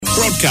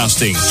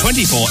Broadcasting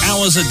 24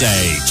 hours a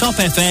day. Top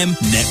FM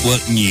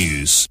Network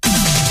News.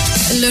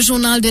 Le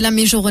journal de la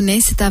mi-journée,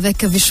 c'est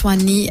avec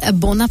Vishwani.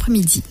 Bon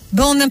après-midi.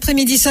 Bon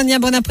après-midi Sonia,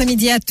 bon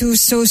après-midi à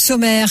tous. Au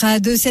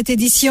sommaire de cette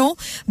édition,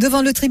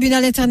 devant le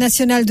tribunal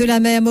international de la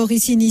mer,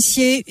 Maurice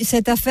initié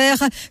cette affaire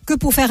que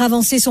pour faire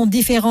avancer son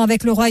différend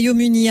avec le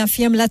Royaume-Uni,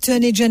 affirme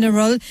l'Attorney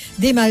General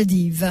des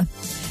Maldives.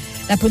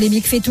 La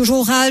polémique fait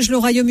toujours rage. Le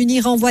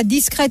Royaume-Uni renvoie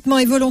discrètement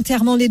et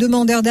volontairement les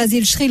demandeurs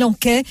d'asile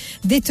sri-lankais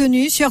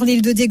détenus sur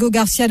l'île de Diego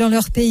Garcia dans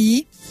leur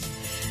pays.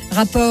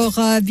 Rapport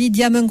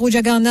Vidya Mungru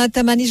Jagannath,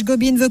 Manish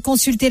Gobin veut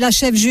consulter la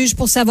chef juge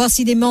pour savoir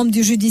si des membres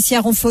du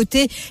judiciaire ont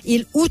fauté.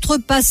 Il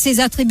outrepasse ses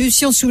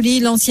attributions sous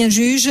l'île, l'ancien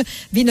juge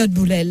Vinod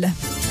Boulel.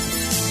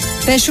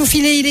 Pêche au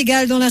filet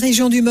illégale dans la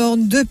région du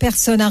Morne, 2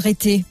 personnes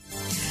arrêtées.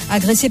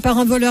 Agressée par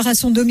un voleur à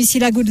son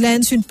domicile à Goodlands,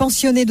 une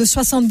pensionnée de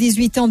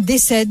 78 ans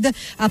décède.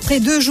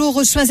 Après 2 jours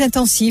aux soins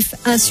intensifs,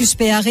 un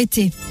suspect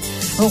arrêté.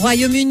 Au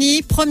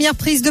Royaume-Uni, première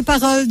prise de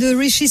parole de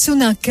Rishi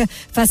Sunak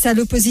face à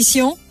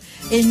l'opposition.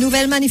 Et une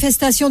nouvelle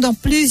manifestation dans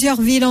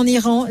plusieurs villes en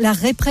Iran. La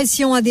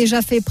répression a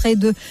déjà fait près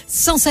de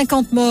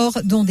 150 morts,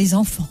 dont des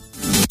enfants.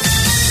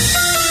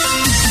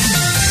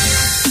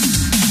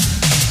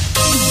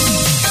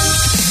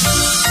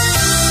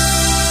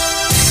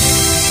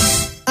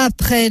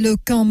 Après le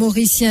camp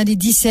mauricien les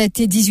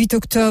 17 et 18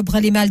 octobre,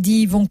 les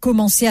Maldives vont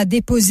commencer à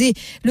déposer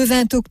le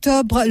 20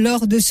 octobre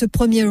lors de ce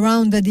premier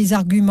round des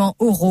arguments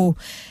oraux.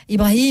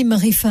 Ibrahim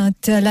Rifat,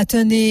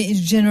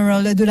 l'Attorney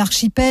General de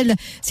l'archipel,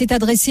 s'est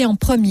adressé en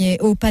premier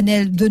au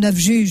panel de 9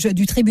 juges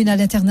du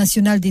Tribunal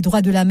international des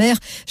droits de la mer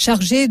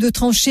chargé de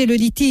trancher le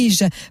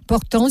litige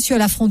portant sur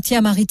la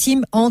frontière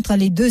maritime entre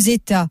les 2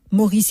 États,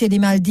 Maurice et les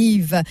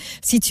Maldives,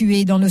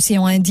 situés dans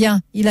l'océan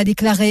Indien. Il a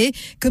déclaré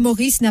que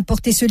Maurice n'a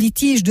porté ce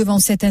litige devant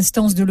cette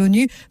instance de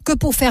l'ONU que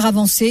pour faire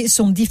avancer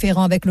son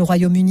différend avec le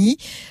Royaume-Uni.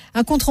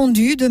 Un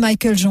compte-rendu de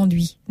Michael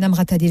Janduy,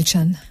 Namrata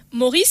Dilchan.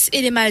 Maurice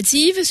et les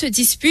Maldives se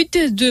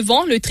disputent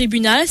devant le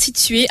tribunal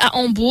situé à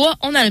Hambourg,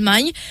 en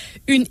Allemagne,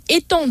 une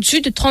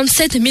étendue de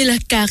 37 000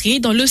 carrés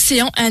dans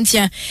l'océan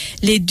Indien.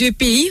 Les 2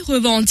 pays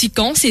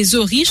revendiquant ces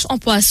eaux riches en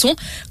poissons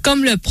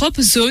comme leur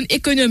propre zone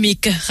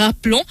économique.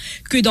 Rappelons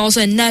que dans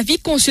un avis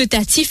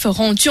consultatif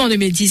rendu en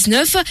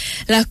 2019,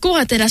 la Cour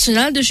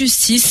internationale de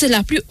justice,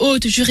 la plus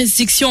haute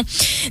juridiction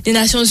des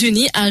Nations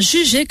Unies, a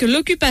jugé que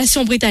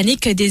l'occupation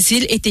britannique des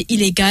îles était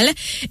illégale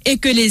et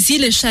que les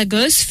îles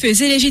Chagos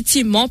faisaient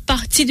légitimement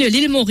partie de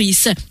l'île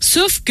Maurice.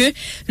 Sauf que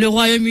le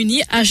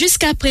Royaume-Uni a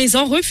jusqu'à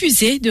présent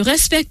refusé de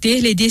respecter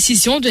les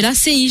décisions de la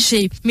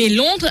CIG. Mais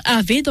Londres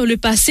avait dans le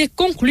passé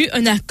conclu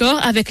un accord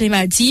avec les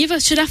Maldives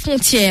sur la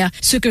frontière,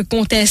 ce que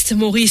conteste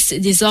Maurice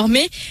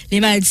désormais.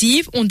 Les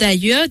Maldives ont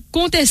d'ailleurs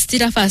contesté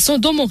la façon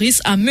dont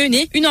Maurice a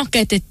mené une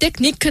enquête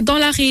technique dans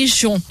la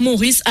région.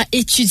 Maurice a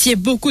étudié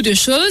beaucoup de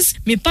choses,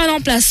 mais pas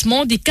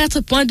l'emplacement des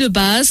 4 points de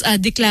base, a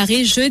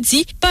déclaré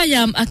jeudi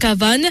Payam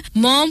Akavan,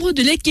 membre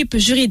de l'équipe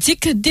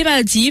juridique des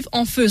Maldives,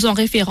 en faisant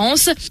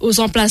référence aux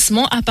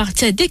emplacements à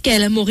partir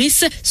desquels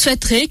Maurice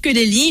souhaiterait que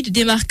les lignes de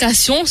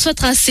démarcation soient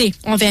tracées.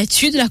 En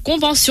vertu de la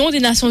Convention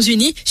des Nations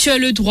Unies sur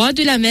le droit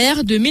de la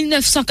mer de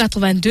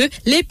 1982,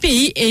 les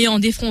pays ayant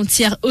des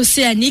frontières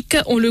océaniques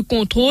ont le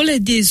contrôle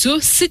des eaux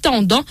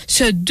s'étendant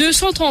sur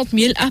 230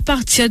 000 à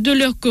partir de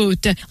leurs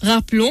côtes.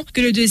 Rappelons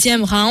que le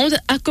 2e round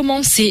a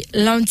commencé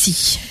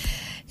lundi.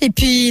 Et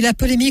puis, la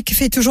polémique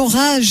fait toujours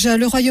rage.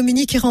 Le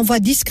Royaume-Uni qui renvoie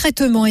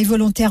discrètement et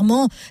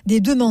volontairement des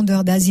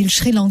demandeurs d'asile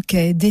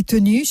sri-lankais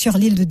détenus sur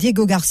l'île de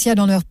Diego Garcia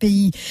dans leur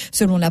pays.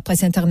 Selon la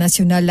presse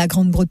internationale, la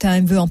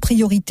Grande-Bretagne veut en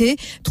priorité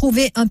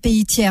trouver un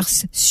pays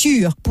tierce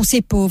sûr pour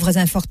ces pauvres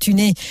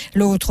infortunés.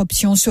 L'autre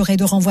option serait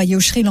de renvoyer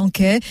aux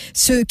Sri-Lankais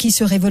ceux qui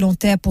seraient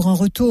volontaires pour un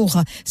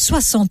retour.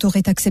 60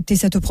 auraient accepté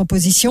cette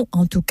proposition.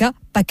 En tout cas,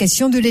 pas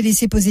question de les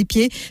laisser poser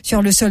pied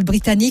sur le sol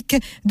britannique,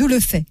 d'où le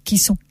fait qu'ils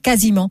sont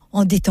quasiment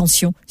en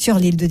détention sur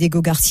l'île de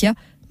Diego Garcia.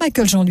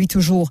 Michael Janduy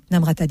toujours,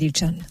 Namrata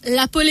Dilchan.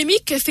 La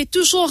polémique fait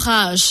toujours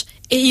rage.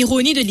 Et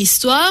ironie de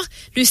l'histoire,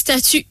 le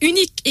statut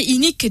unique et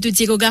inique de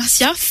Diego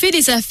Garcia fait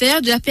les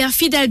affaires de la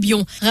perfide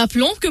Albion.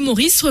 Rappelons que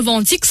Maurice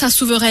revendique sa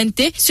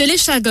souveraineté sur les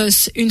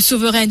Chagos, une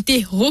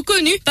souveraineté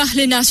reconnue par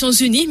les Nations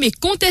Unies mais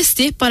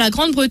contestée par la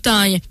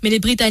Grande-Bretagne. Mais les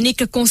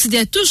Britanniques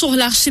considèrent toujours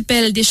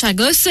l'archipel des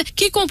Chagos,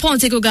 qui comprend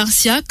Diego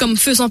Garcia, comme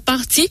faisant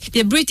partie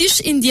des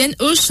British Indian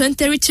Ocean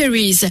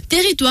Territories,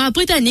 territoire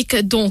britannique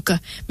donc.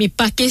 Mais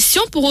pas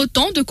question pour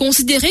autant de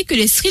considérer que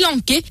les Sri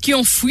Lankais qui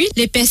ont fui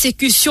les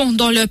persécutions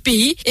dans leur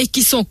pays et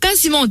qui sont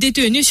quasiment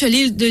détenus sur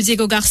l'île de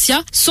Diego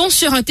Garcia sont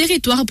sur un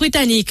territoire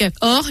britannique.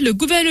 Or, le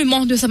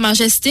gouvernement de Sa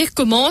Majesté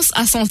commence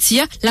à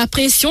sentir la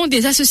pression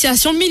des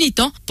associations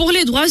militantes pour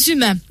les droits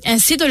humains.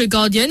 Ainsi, dans le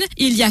Guardian,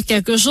 il y a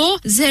quelques jours,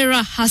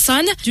 Zahra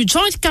Hassan du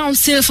Joint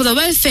Council for the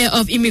Welfare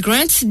of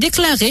Immigrants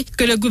déclarait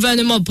que le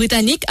gouvernement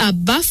britannique a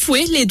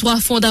bafoué les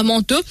droits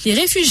fondamentaux des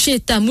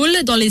réfugiés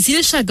tamouls dans les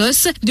îles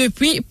Chagos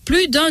depuis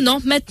plus d'1 an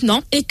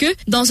maintenant et que,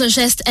 dans un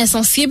geste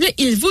insensible,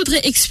 il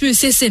voudrait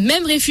expulser ces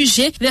mêmes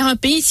réfugiés vers un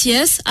pays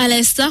SIS à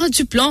l'instar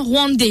du plan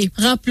rwandais.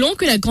 Rappelons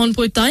que la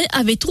Grande-Bretagne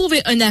avait trouvé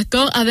un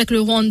accord avec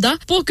le Rwanda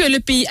pour que le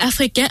pays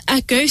africain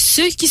accueille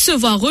ceux qui se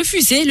voient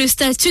refuser le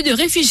statut de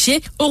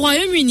réfugiés au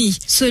Royaume-Uni.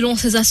 Selon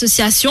ces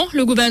associations,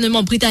 le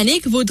gouvernement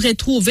britannique voudrait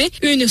trouver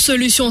une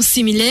solution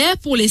similaire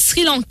pour les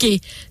Sri Lankais.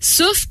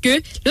 Sauf que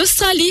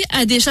l'Australie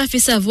a déjà fait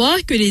savoir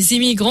que les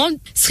immigrants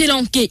Sri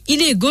Lankais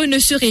illégaux ne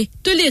seraient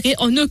tolérés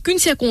en aucune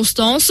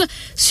circonstance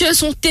sur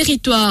son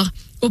territoire.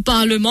 Au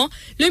Parlement,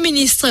 le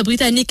ministre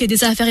britannique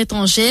des Affaires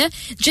étrangères,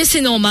 Jesse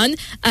Norman,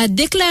 a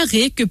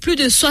déclaré que plus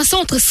de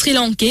 60 Sri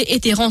Lankais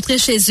étaient rentrés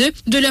chez eux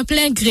de leur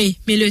plein gré.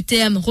 Mais le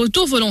terme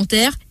retour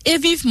volontaire est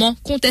vivement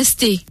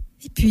contesté.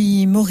 Et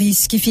puis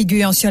Maurice, qui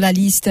figure sur la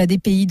liste des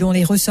pays dont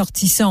les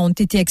ressortissants ont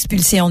été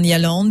expulsés en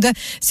Irlande.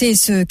 C'est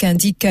ce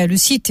qu'indique le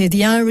site The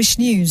Irish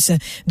News.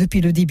 Depuis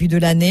le début de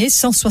l'année,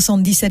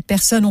 177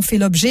 personnes ont fait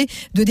l'objet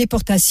de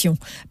déportation.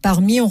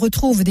 Parmi, on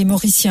retrouve des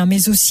Mauriciens,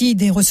 mais aussi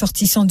des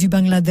ressortissants du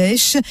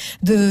Bangladesh,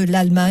 de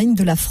l'Allemagne,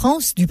 de la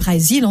France, du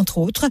Brésil, entre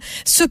autres.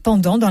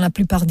 Cependant, dans la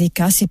plupart des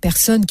cas, ces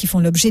personnes qui font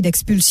l'objet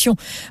d'expulsion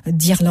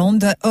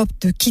d'Irlande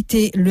optent de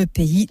quitter le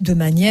pays de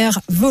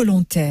manière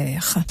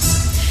volontaire.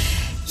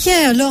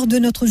 Hier, lors de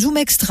notre Zoom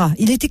Extra,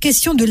 il était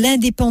question de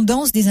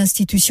l'indépendance des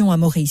institutions à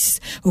Maurice.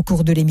 Au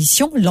cours de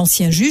l'émission,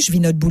 l'ancien juge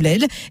Vinod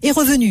Boulel est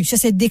revenu sur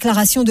cette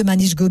déclaration de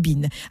Manish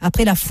Gobin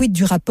après la fuite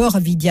du rapport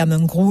Vidya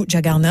Mungro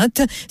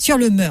Jagannath sur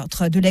le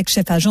meurtre de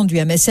l'ex-chef agent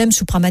du MSM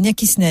Subramania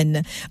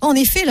Kisnen. En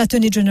effet,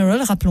 l'Attorney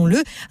General,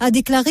 rappelons-le, a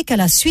déclaré qu'à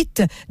la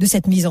suite de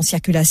cette mise en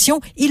circulation,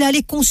 il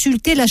allait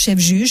consulter la chef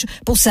juge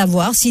pour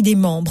savoir si des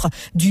membres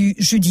du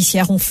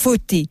judiciaire ont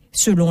fauté.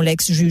 Selon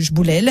l'ex-juge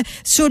Boulel,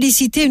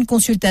 solliciter une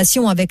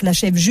consultation avec la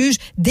chef juge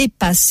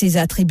dépasse ses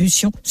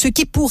attributions, ce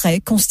qui pourrait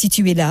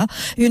constituer là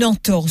une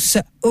entorse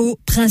au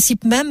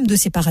principe même de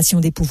séparation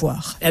des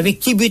pouvoirs. Avec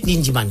qui but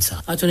n'indiman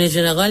ça? Attorney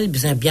général,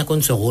 besoin bien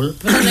contre ce rôle.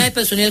 On a un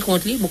personnel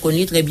contre lui, on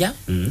connaît très bien,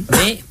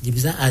 mais il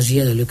besoin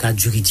agir dans le cadre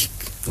juridique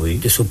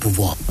de ce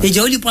pouvoir. Et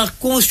déjà, il pourra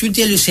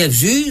consulter le chef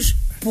juge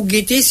pour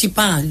guetter si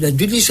pas le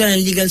Judicial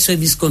Legal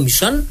Service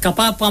Commission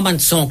capable de prendre une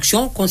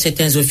sanction contre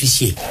certains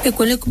officiers. Et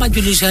connaît comment le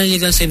Judicial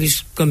Legal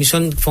Service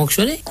Commission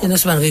fonctionnait. Il y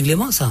a un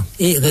règlement, ça.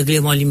 Et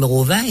règlement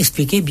numéro 20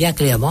 expliquait bien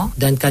clairement,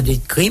 dans le cas de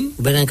crime,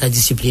 ou bien dans le cas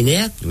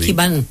disciplinaire, qui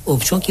a une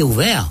option qui est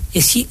ouverte.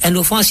 Et si une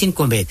offense est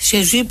commise,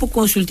 c'est juste pour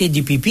consulter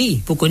du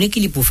pipi, pour connaître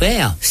qu'il peut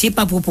faire. Si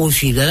pas pour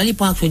poursuivre, là, il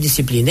prend action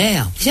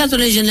disciplinaire. Si en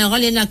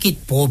général, il y en a qui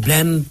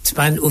problème, c'est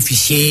pas un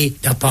officier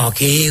d'un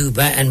parquet, ou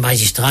bien un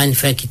magistrat, une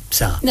fait qui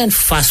ça. Il y a une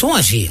façon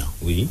à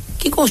oui.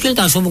 Qui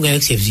consultation pour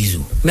avec ses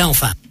Zizou. Mais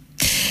enfin.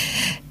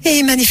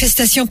 Et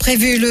manifestation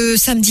prévue le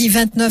samedi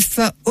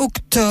 29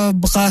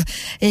 octobre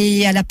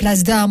et à la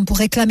place d'Armes pour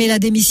réclamer la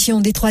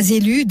démission des 3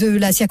 élus de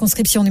la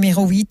circonscription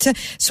numéro 8,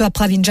 soit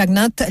Pravin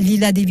Jagannath,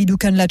 Lila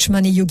Devidukan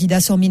Lachman et Yogida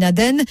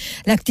Sorminaden.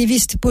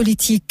 L'activiste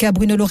politique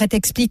Bruno Lorette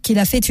explique qu'il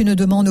a fait une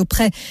demande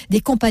auprès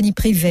des compagnies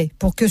privées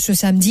pour que ce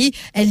samedi,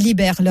 elles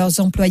libèrent leurs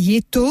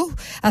employés tôt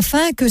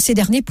afin que ces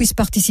derniers puissent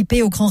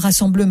participer au grand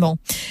rassemblement.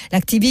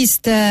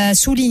 L'activiste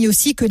souligne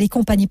aussi que les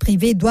compagnies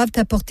privées doivent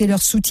apporter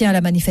leur soutien à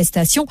la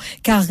manifestation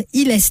car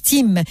il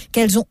estime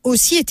qu'elles ont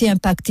aussi été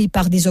impactées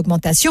par des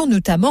augmentations,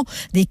 notamment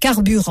des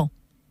carburants.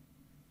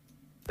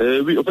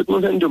 Oui, en fait, moi,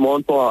 j'ai une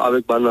demande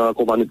avec une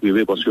compagnie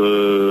privée parce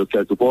que,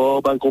 quelque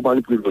part, une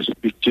compagnie privée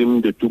est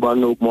victime de toute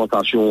une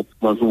augmentation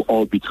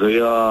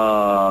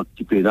arbitraire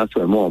qui pénale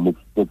actuellement.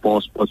 On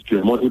pense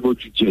particulièrement au niveau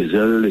du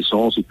diesel,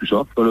 l'essence et tout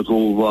ça. On le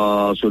trouve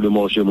sur le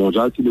marché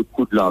mondial qui le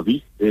coût de la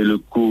vie et le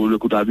coût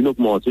de la vie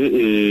augmenté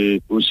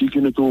et aussi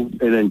qu'il nous trouve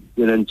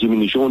une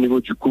diminution au niveau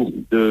du coût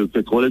de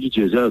pétrole et du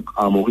diesel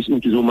à Maurice, nous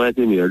toujours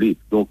maintenu.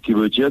 Donc, qui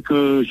veut dire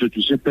que je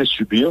suis fait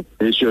subir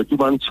et surtout,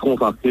 ban petit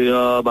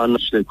contracteur, ban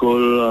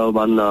l'école,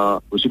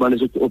 aussi ban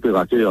les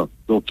opérateurs.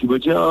 Donc, qui veut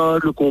dire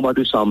le combat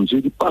de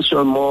samedi, pas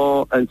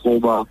seulement un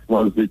combat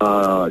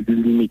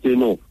limité,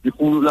 non. Du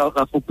coup, la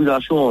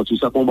population, c'est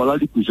ça combat-là,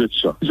 du coup, je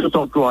suis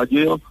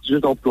employé,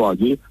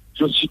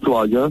 je suis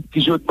citoyen,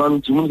 qui je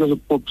demande, tout le monde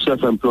qui est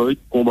self-employed,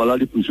 combat-là,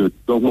 du coup,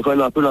 donc, on fait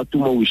un appel à tout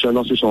le monde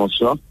dans ce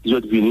sens-là, qui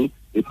est venu.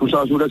 Et pour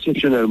ça, je voulais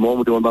exceptionnellement,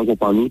 me demande à la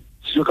compagnie,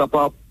 si je suis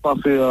capable de pas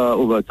faire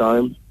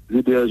overtime,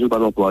 libérer les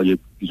employés,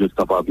 qui je suis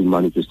capable de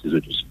manifester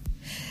aussi.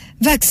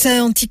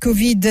 Vaccins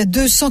anti-Covid,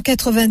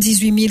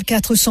 298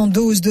 400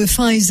 doses de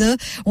Pfizer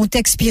ont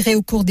expiré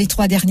au cours des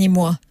 3 derniers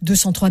mois.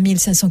 203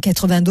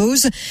 580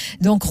 doses,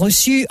 donc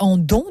reçues en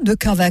don de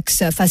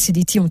COVAX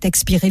Facility, ont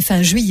expiré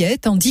fin juillet,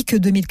 tandis que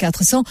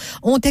 2400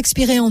 ont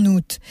expiré en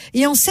août.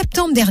 Et en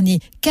septembre dernier,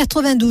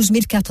 92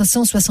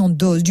 460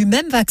 doses du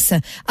même vaccin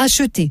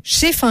achetées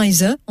chez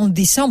Pfizer en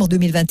décembre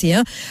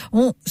 2021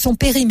 sont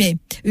périmées.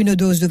 Une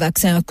dose de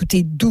vaccin a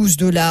coûté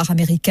 $12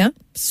 américains,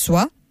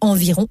 soit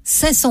environ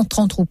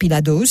 530 roupies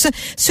la dose,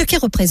 ce qui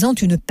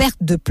représente une perte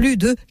de plus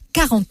de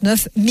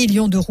 49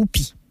 millions de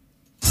roupies.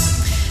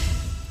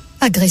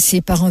 Agressée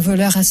par un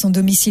voleur à son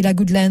domicile à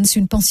Goodlands,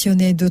 une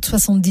pensionnée de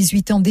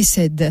 78 ans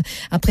décède.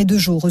 Après 2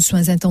 jours aux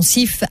soins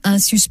intensifs, un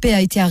suspect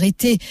a été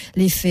arrêté.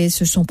 Les faits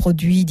se sont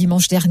produits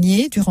dimanche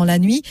dernier, durant la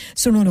nuit.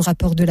 Selon le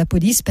rapport de la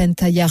police,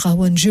 Pentaya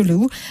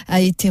Rawanjulu a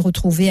été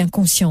retrouvée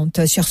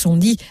inconsciente sur son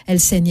lit. Elle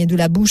saignait de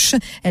la bouche.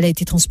 Elle a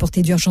été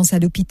transportée d'urgence à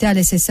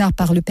l'hôpital SSR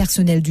par le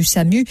personnel du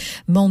SAMU.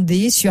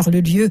 Mandée sur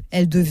le lieu,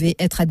 elle devait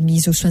être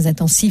admise aux soins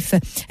intensifs.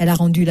 Elle a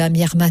rendu là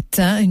hier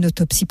matin une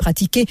autopsie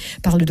pratiquée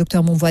par le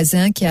docteur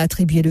Monvoisin qui a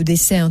attribué le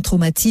décès à un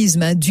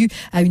traumatisme dû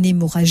à une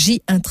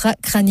hémorragie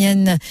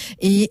intracrânienne.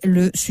 Et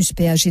le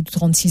suspect âgé de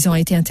 36 ans a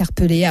été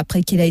interpellé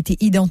après qu'il a été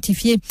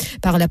identifié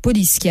par la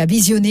police qui a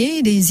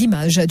visionné les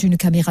images d'une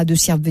caméra de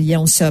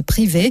surveillance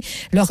privée.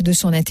 Lors de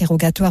son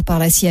interrogatoire par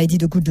la CID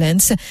de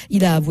Goodlands,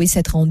 il a avoué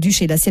s'être rendu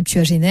chez la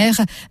septuagénaire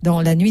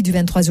dans la nuit du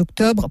 23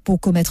 octobre pour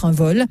commettre un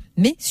vol,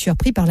 mais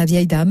surpris par la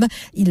vieille dame,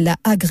 il l'a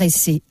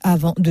agressée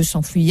avant de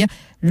s'enfuir.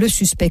 Le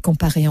suspect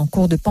comparé en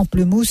cour de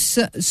Pamplemousse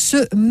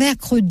ce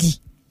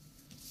mercredi.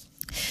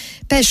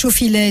 Pêche aux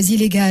filets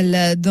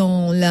illégale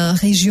dans la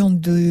région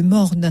de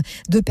Morne.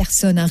 2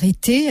 personnes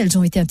arrêtées. Elles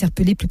ont été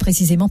interpellées plus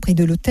précisément près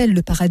de l'hôtel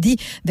Le Paradis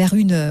vers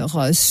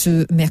 1h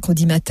ce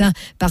mercredi matin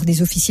par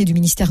des officiers du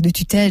ministère de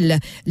tutelle.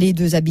 Les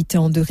 2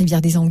 habitants de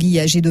Rivière-des-Anguilles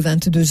âgés de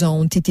 22 ans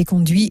ont été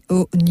conduits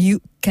au New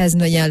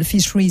Casnoyal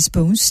Fisheries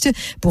Post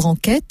pour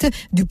enquête.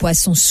 Du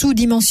poisson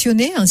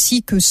sous-dimensionné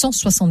ainsi que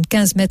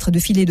 175 mètres de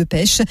filets de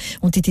pêche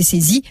ont été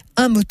saisis,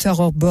 un moteur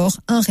hors bord,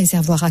 un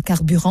réservoir à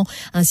carburant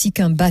ainsi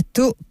qu'un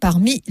bateau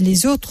parmi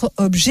les autres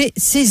objets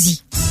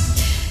saisis.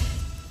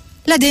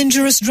 La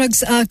Dangerous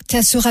Drugs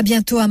Act sera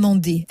bientôt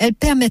amendée. Elle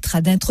permettra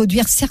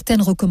d'introduire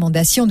certaines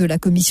recommandations de la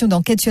commission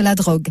d'enquête sur la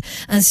drogue.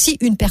 Ainsi,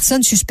 une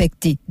personne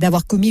suspectée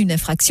d'avoir commis une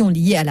infraction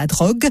liée à la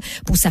drogue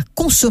pour sa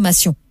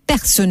consommation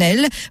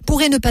personnel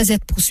pourrait ne pas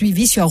être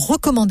poursuivi sur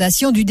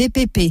recommandation du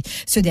DPP.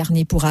 Ce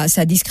dernier pourra, à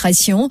sa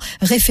discrétion,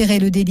 référer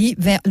le délit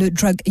vers le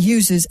Drug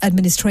Users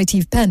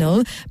Administrative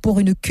Panel pour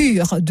une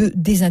cure de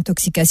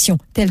désintoxication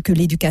telle que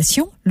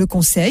l'éducation, le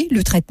conseil,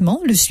 le traitement,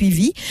 le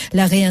suivi,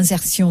 la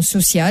réinsertion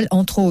sociale,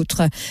 entre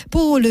autres.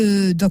 Pour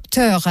le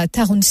docteur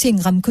Tarun Singh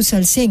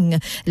Ramkusal Singh,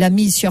 la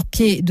mise sur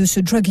pied de ce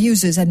Drug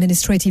Users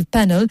Administrative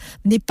Panel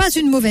n'est pas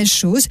une mauvaise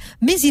chose,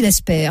 mais il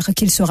espère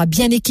qu'il sera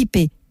bien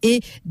équipé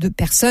et de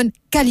personnes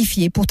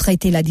qualifiées pour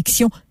traiter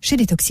l'addiction chez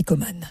les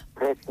toxicomanes.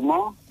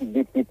 Traitement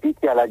des pipis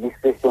qui à la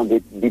discrétion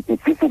des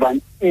pipis pour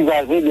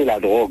usager de la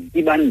drogue,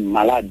 qui sont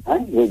malades,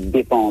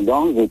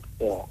 dépendants,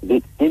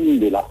 victimes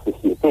de la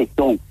société.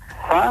 Donc,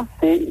 ça,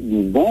 c'est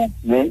du bon,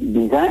 mais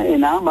déjà,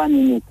 il y a une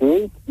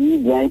unité qui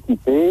vient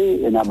équiper,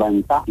 il y a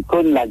une part qui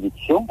connaît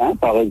l'addiction.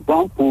 Par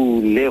exemple,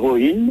 pour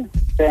l'héroïne,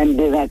 faire une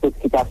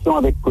désintoxication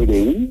avec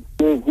codéine.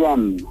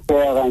 Deuxième,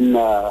 faire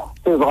un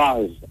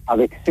sevrage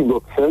avec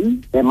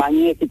Suboxone. Les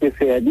manières qui peut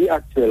faire dire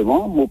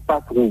actuellement, mais pas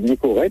trouvé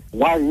correct.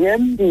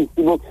 Troisième, si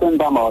Suboxone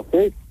pas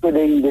marché,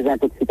 codéine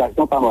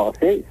désintoxication pas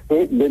marché,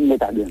 c'est le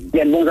méthadone. Il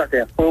y a de bonnes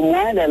affaires. Au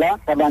moins, là,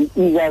 ça va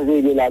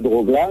usager de la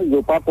drogue là, de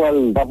pas pour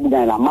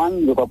gagner la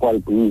manne, de pas pour la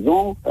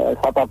prison,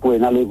 ça pas pour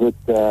dans les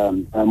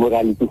autres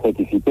moralités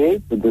certifiées,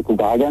 de tout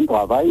bargain,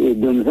 travail, et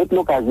de nous autres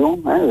l'occasion,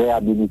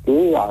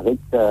 réhabiliter avec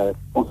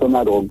consommer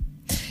la drogue.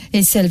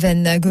 Et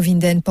Selven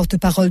Govinden,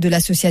 porte-parole de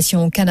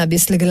l'association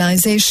Cannabis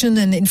Legalization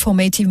and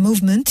Informative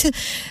Movement,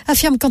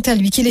 affirme quant à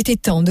lui qu'il était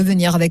temps de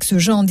venir avec ce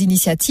genre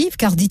d'initiative,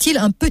 car, dit-il,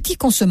 un petit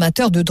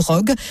consommateur de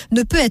drogue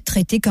ne peut être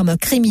traité comme un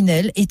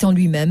criminel, étant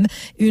lui-même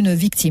une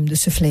victime de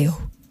ce fléau.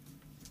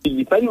 Il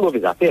n'est pas une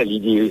mauvaise affaire.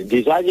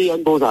 Déjà, il y a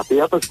une bonne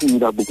affaire parce qu'il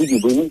y a beaucoup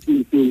de bonnes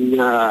qui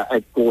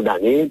être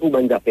condamnés pour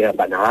une affaire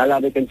banale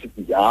avec un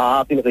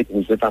cigare, puis une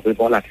réponse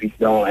pour la fuite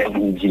dans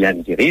une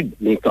dilemme terrible.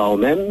 Mais quand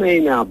même,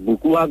 il y a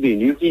beaucoup à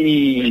venir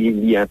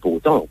qui est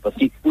important. Parce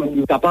que pour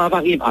nous capables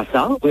d'arriver à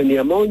ça,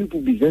 premièrement, nous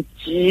pouvons besoin de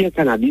tirer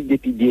cannabis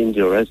depuis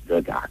Dangerous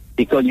Drug Act.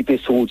 Et quand il peut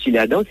sortir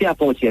là-dedans, c'est à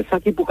partir de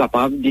ça qu'il est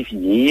capable de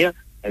définir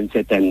une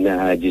certaine,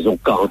 disons,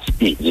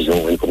 quantité,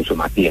 disons, un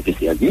consommateur de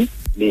service.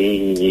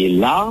 Mais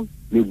là,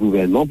 le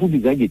gouvernement pour nous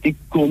dire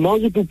comment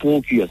je peux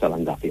procurer ça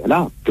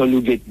d'affaires-là. Quand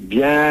nous guettons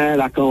bien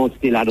la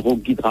quantité de la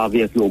drogue qui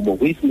traverse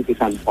l'humorisme, que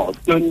ça ne passe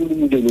que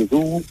nous de nos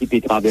jours qui peut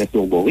traverser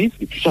l'humorisme,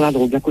 et puis ça la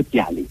drogue à côté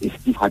aller. Et ce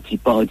qui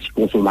pratique pas un petit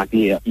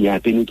consommateur, il y a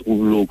un peu nous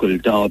trouve l'eau que le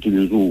temps tous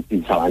les jours,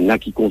 une savane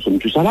qui consomme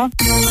tout ça là.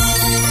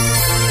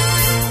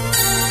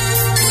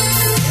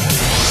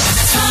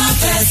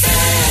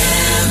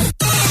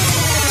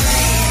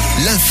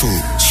 L'info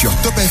sur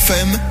Top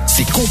FM,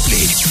 c'est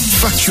complet,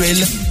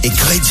 factuel et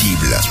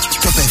crédible.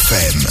 Top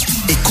FM,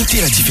 écoutez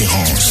la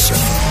différence.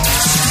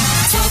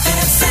 Top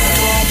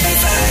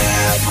FM,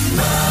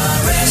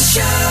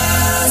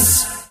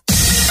 Mauritius.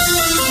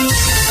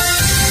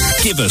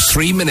 Give us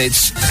 3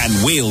 minutes and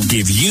we'll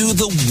give you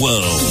the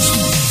world.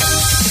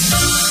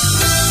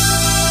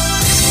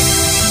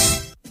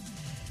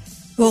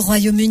 Au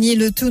Royaume-Uni,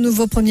 le tout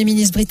nouveau Premier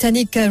ministre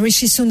britannique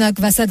Rishi Sunak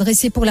va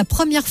s'adresser pour la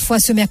première fois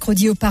ce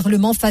mercredi au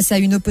Parlement face à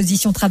une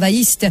opposition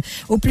travailliste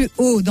au plus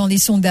haut dans les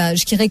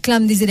sondages qui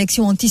réclame des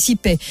élections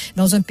anticipées.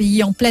 Dans un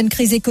pays en pleine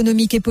crise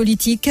économique et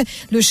politique,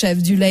 le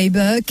chef du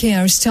Labour,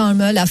 Keir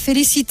Starmer, l'a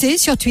félicité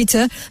sur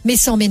Twitter, mais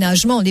sans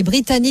ménagement. Les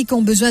Britanniques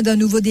ont besoin d'un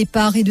nouveau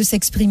départ et de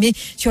s'exprimer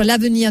sur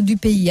l'avenir du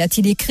pays,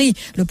 a-t-il écrit.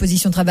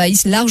 L'opposition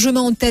travailliste,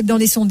 largement en tête dans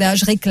les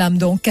sondages, réclame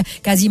donc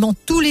quasiment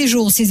tous les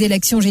jours ces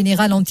élections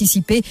générales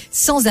anticipées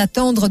sans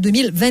attendre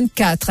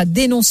 2024,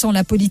 dénonçant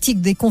la politique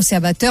des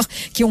conservateurs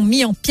qui ont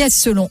mis en pièces,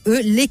 selon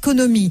eux,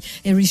 l'économie.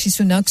 Et Rishi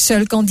Sunak,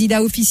 seul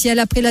candidat officiel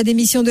après la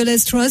démission de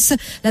Liz Truss,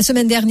 la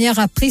semaine dernière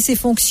a pris ses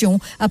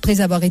fonctions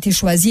après avoir été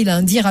choisi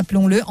lundi,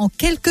 rappelons-le, en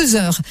quelques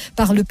heures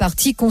par le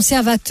Parti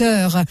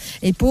conservateur.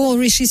 Et pour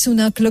Rishi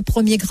Sunak, le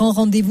premier grand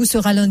rendez-vous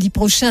sera lundi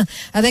prochain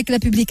avec la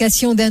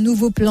publication d'un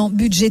nouveau plan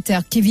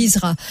budgétaire qui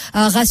visera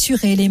à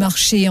rassurer les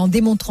marchés en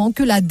démontrant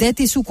que la dette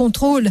est sous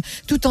contrôle,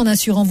 tout en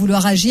assurant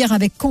vouloir agir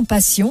avec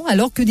compassion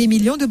alors que des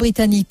millions de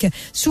Britanniques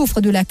souffrent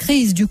de la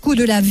crise du coût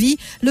de la vie.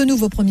 Le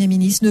nouveau Premier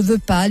ministre ne veut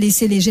pas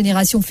laisser les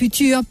générations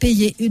futures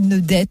payer une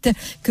dette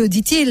que,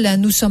 dit-il,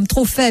 nous sommes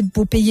trop faibles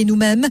pour payer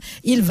nous-mêmes.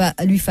 Il va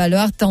lui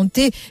falloir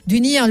tenter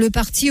d'unir le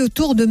parti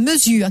autour de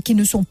mesures qui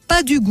ne sont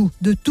pas du goût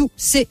de tous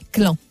ces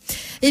clans.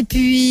 Et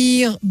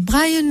puis,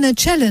 Brian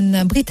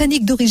Challen,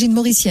 britannique d'origine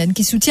mauricienne,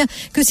 qui soutient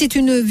que c'est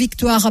une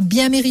victoire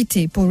bien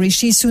méritée pour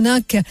Rishi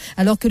Sunak,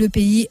 alors que le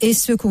pays est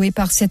secoué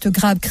par cette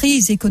grave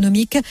crise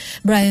économique.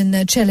 Brian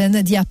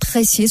Challen dit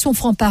apprécier son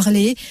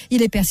franc-parler.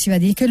 Il est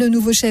persuadé que le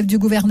nouveau chef du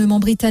gouvernement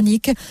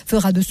britannique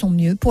fera de son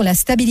mieux pour la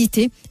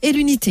stabilité et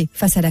l'unité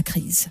face à la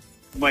crise.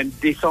 Moi,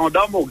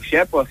 descendant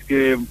mauricien parce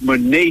que moi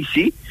né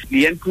ici,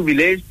 il y a un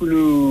privilège pour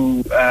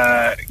nous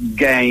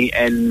gagner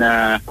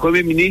un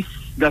premier ministre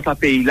dans ce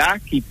pays-là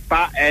qui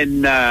pas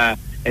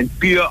un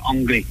pur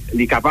anglais.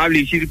 Il est capable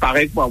ici de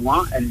paraître pour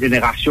moi, une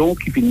génération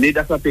qui est née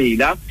dans ce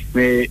pays-là,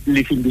 mais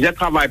les filles déjà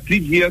travaillent plus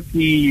dur que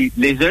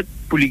les autres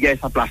pour lui gagner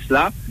sa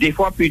place-là. Des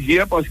fois plus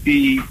dur parce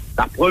que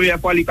la première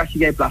fois, il n'a pas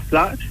gagné place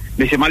là,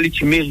 mais c'est mal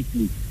qu'il mérite.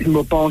 Je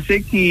me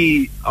pensais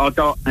qu'en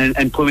tant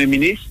un premier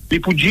ministre, il est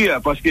pour dur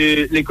parce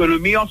que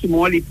l'économie en ce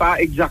moment n'est pas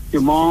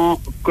exactement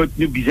comme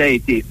nous bizarre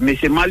été. Mais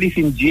c'est mal il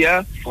finit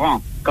dire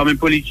franc. Comme un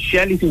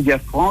politicien, il finit dire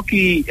franc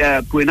qui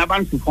pour une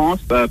bonne souffrance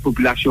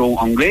population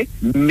anglaise.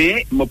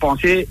 Mais je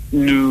pensais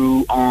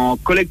nous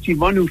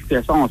collectivement nous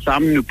faire ça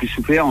ensemble, nous plus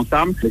souffrir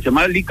ensemble. Mais c'est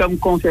mal lui comme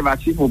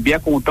conservatif, ou bien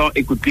content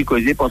écouter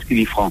causer parce qu'il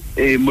est franc.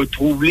 Et me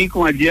trouve lui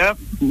comment dire,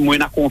 moi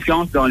j'ai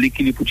confiance dans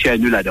l'équilibre de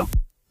nous là-dedans.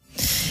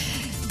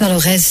 Dans le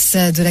reste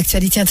de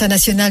l'actualité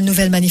internationale,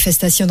 nouvelle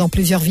manifestation dans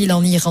plusieurs villes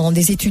en Iran.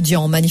 Des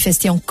étudiants ont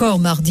manifesté encore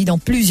mardi dans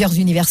plusieurs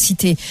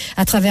universités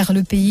à travers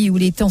le pays où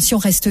les tensions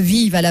restent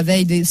vives à la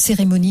veille des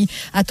cérémonies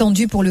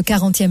attendues pour le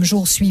 40e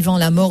jour suivant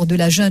la mort de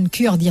la jeune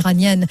kurde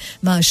iranienne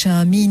Mahsa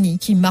Amini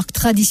qui marque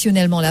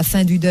traditionnellement la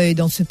fin du deuil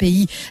dans ce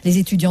pays. Les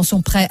étudiants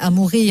sont prêts à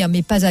mourir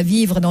mais pas à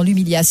vivre dans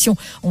l'humiliation,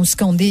 ont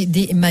scandé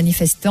des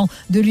manifestants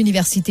de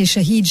l'université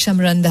Shahid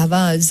Shamran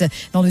Davaz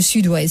dans le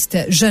sud-ouest.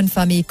 Jeunes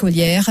femmes et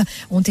écolières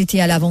ont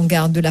été à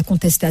l'avant-garde de la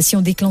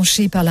contestation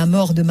déclenchée par la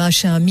mort de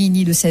Mahsa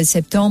Amini le 16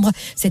 septembre.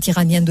 Cette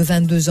Iranienne de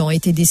 22 ans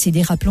était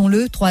décédée,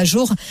 rappelons-le, 3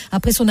 jours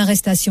après son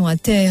arrestation à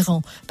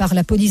Téhéran par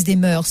la police des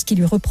mœurs qui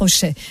lui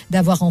reprochait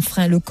d'avoir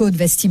enfreint le code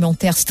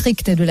vestimentaire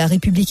strict de la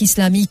République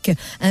islamique,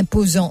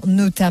 imposant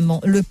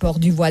notamment le port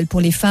du voile pour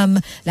les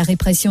femmes. La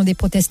répression des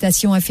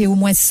protestations a fait au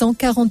moins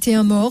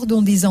 141 morts,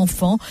 dont des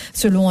enfants,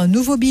 selon un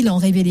nouveau bilan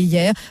révélé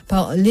hier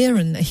par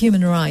l'Iran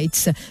Human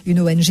Rights, une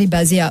ONG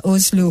basée à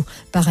Oslo.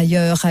 Par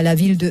ailleurs, à la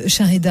ville de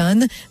Shahedan,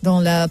 dans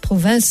la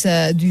province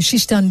du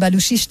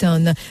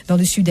Sistan-Baluchistan, dans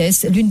le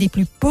sud-est, l'une des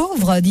plus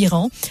pauvres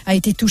d'Iran, a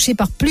été touchée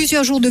par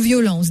plusieurs jours de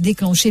violence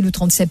déclenchées le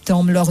 30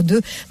 septembre lors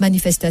de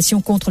manifestations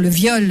contre le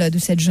viol de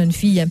cette jeune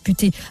fille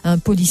imputée à un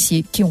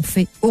policier qui ont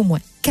fait au moins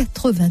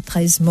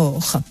 93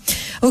 morts.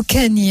 Au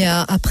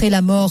Kenya, après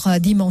la mort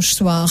dimanche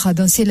soir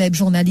d'un célèbre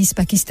journaliste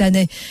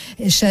pakistanais,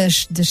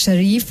 Shahid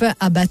Sharif,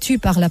 abattu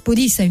par la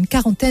police à une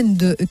quarantaine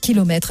de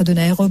kilomètres de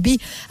Nairobi,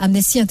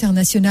 Amnesty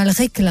International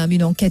réclame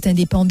une enquête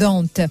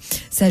indépendante.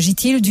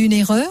 S'agit-il d'une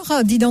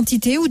erreur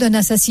d'identité ou d'un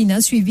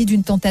assassinat suivi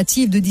d'une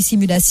tentative de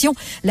dissimulation?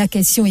 La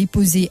question est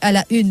posée à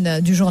la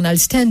une du journal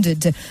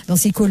Standard. Dans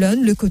ses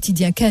colonnes, le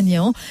quotidien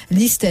kenyan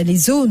liste les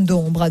zones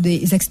d'ombre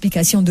des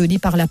explications données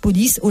par la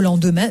police au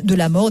lendemain de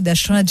la mort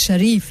d'Ashad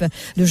Sharif.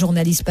 Le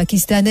journaliste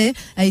pakistanais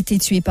a été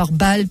tué par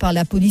balle par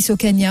la police au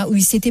Kenya où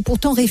il s'était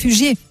pourtant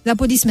réfugié. La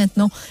police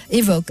maintenant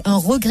évoque un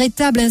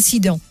regrettable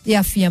incident et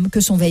affirme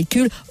que son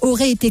véhicule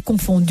aurait été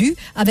confondu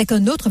avec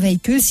un autre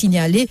véhicule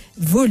signalé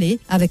volé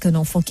avec un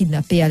enfant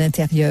kidnappé à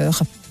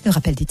l'intérieur. Le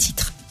rappel des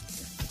titres.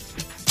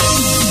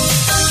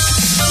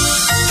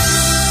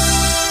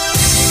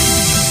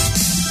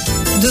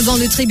 Devant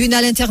le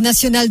tribunal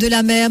international de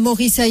la mer,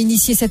 Maurice a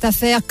initié cette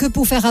affaire que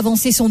pour faire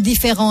avancer son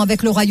différend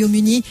avec le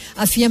Royaume-Uni,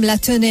 affirme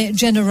l'Attorney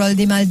General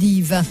des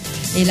Maldives.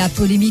 Et la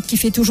polémique qui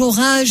fait toujours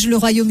rage, le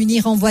Royaume-Uni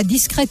renvoie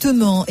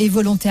discrètement et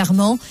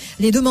volontairement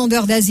les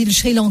demandeurs d'asile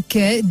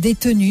sri-lankais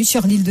détenus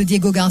sur l'île de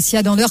Diego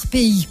Garcia dans leur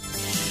pays.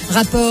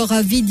 Rapport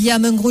Vidya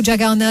Mungru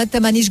Jagannath,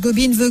 Manish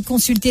Gobin veut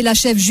consulter la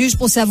chef juge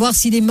pour savoir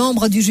si les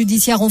membres du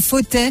judiciaire ont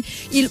fauté.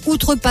 Il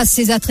outrepasse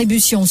ses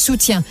attributions,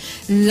 soutient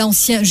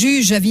l'ancien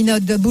juge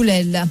Vinod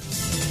Boulel.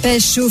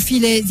 Pêche au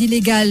filet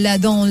illégale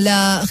dans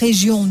la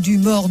région du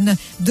Morne,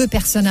 2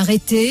 personnes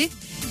arrêtées.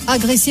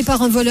 Agressée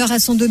par un voleur à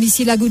son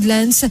domicile à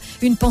Goodlands,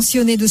 une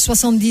pensionnée de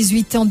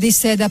 78 ans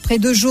décède après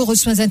 2 jours aux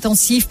soins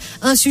intensifs,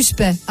 un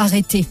suspect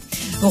arrêté.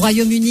 Au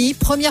Royaume-Uni,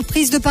 première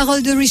prise de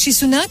parole de Rishi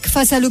Sunak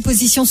face à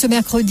l'opposition ce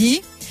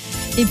mercredi.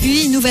 Et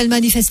puis, une nouvelle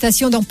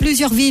manifestation dans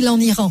plusieurs villes en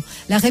Iran.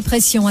 La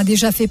répression a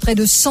déjà fait près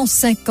de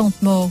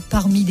 150 morts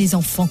parmi des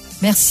enfants.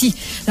 Merci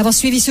d'avoir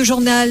suivi ce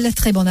journal.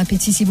 Très bon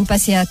appétit si vous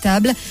passez à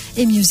table.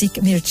 Et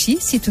Music Mirchi,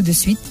 c'est tout de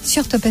suite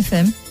sur Top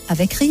FM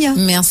avec Ria.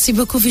 Merci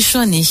beaucoup,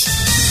 Vishwani.